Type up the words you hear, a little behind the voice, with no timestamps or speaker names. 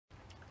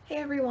Hey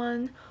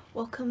everyone,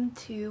 welcome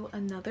to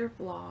another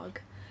vlog.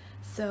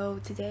 So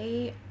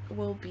today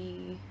will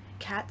be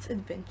Cat's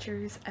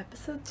Adventures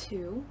episode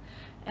 2,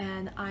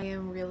 and I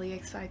am really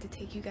excited to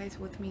take you guys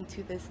with me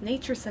to this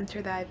nature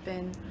center that I've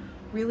been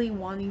really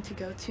wanting to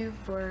go to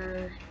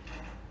for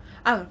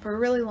a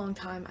really long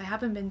time. I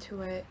haven't been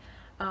to it,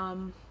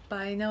 but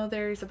I know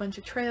there's a bunch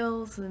of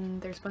trails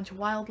and there's a bunch of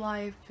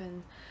wildlife,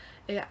 and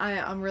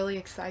I'm really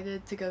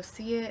excited to go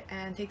see it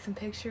and take some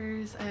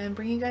pictures and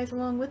bring you guys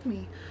along with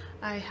me.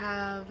 I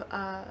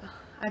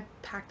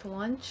packed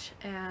lunch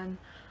and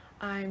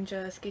I'm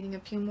just getting a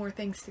few more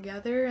things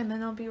together and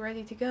then I'll be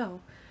ready to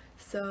go.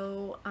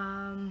 So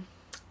I'll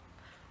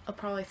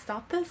probably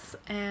stop this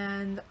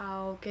and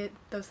I'll get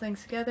those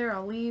things together,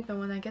 I'll leave, and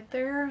when I get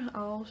there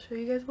I'll show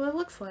you guys what it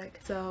looks like.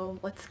 So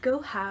let's go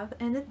have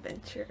an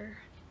adventure.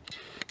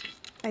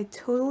 I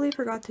totally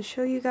forgot to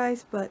show you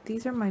guys, but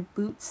these are my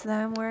boots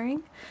that I'm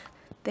wearing.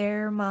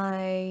 They're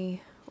my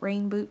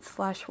rain boots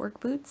slash work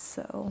boots,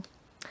 so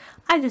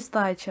I just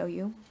thought I'd show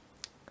you.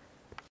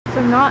 So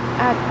I'm not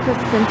at the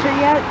center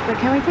yet, but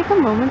can we take a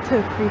moment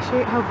to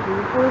appreciate how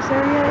beautiful this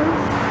area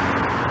is?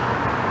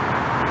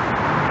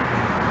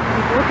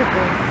 Like, look at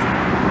this.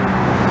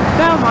 It's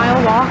about a mile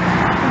walk,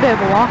 a bit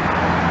of a walk,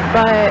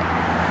 but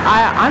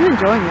I'm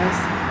enjoying this.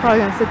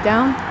 Probably gonna sit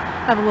down,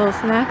 have a little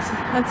snacks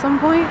at some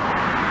point.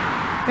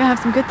 Gonna have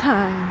some good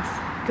times.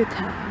 Good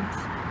times.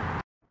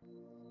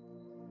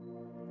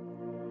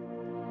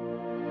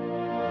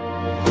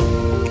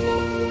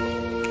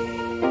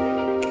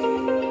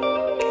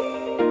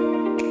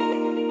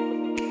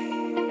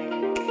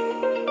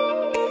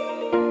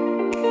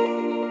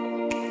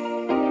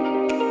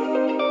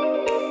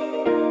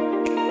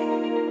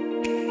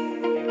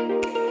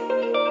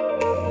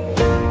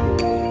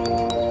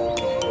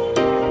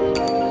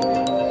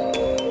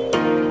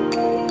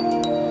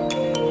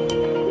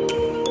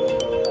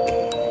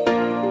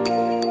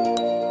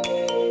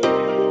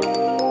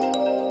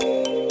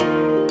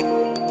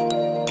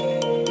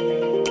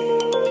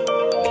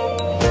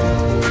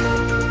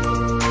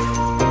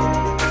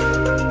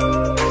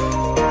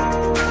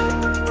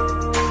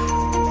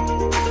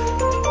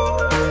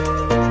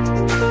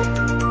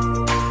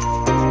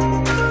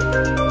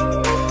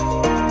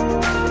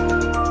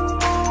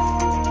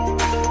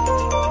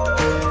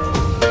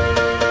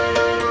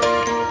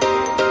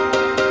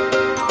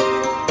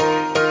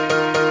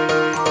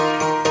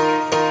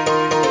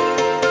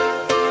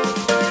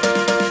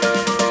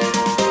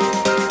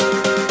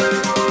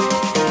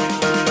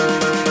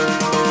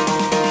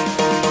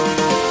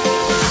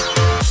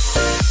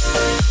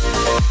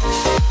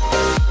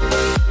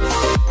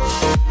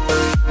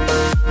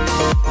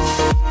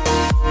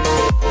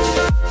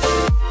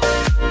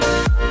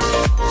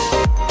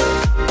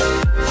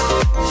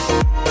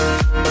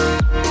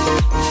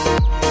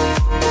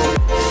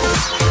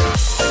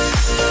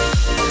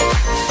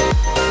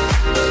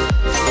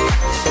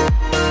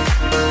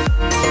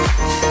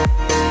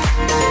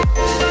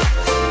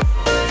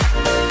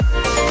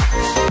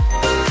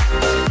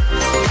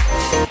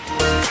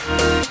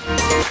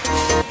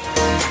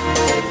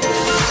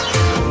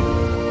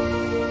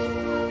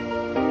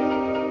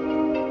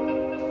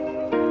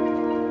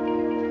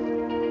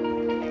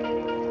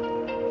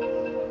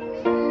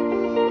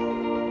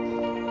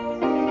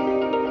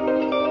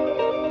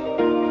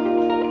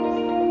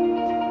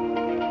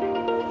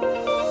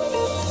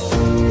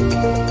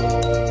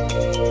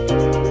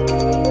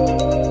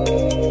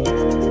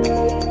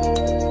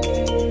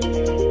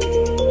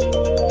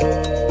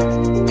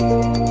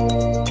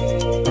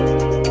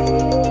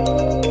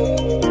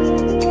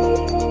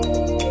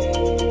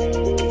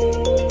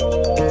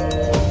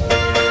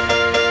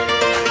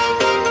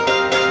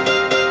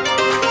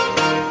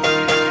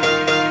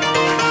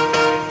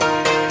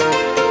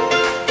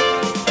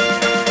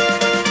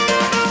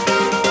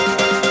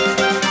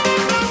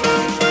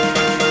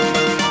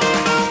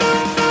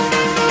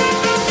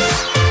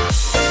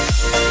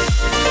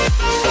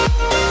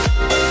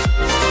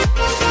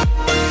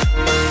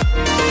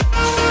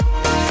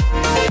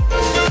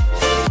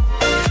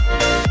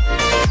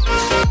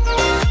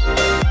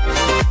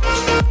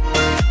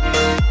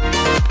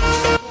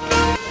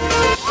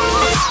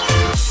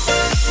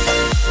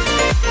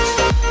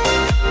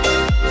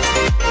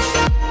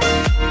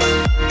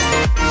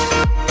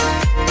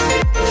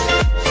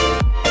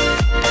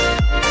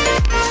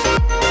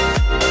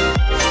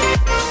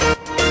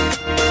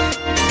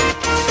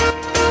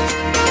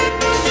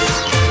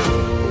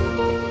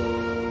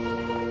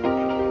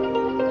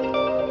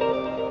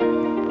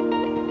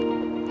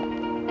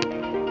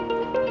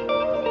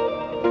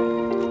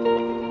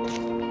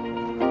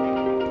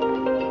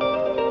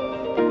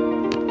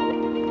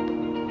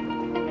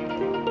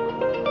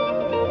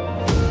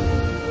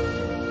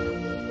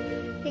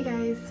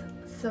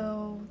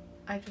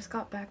 I just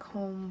got back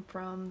home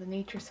from the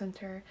nature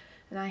center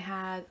and I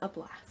had a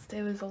blast.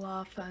 It was a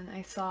lot of fun.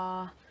 I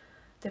saw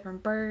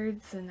different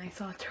birds and I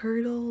saw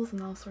turtles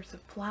and all sorts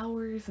of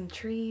flowers and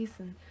trees,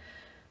 and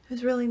it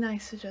was really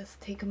nice to just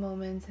take a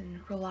moment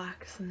and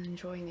relax and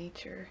enjoy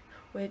nature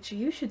which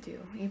you should do.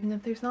 Even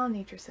if there's not a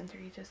nature center,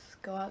 you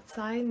just go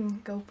outside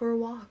and go for a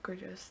walk, or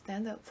just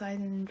stand outside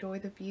and enjoy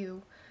the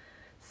view.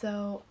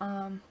 So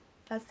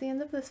that's the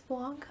end of this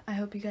vlog. I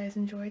hope you guys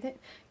enjoyed it.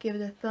 Give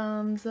it a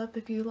thumbs up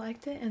if you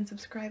liked it, and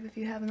subscribe if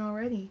you haven't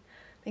already.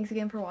 Thanks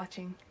again for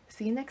watching.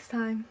 See you next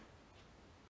time.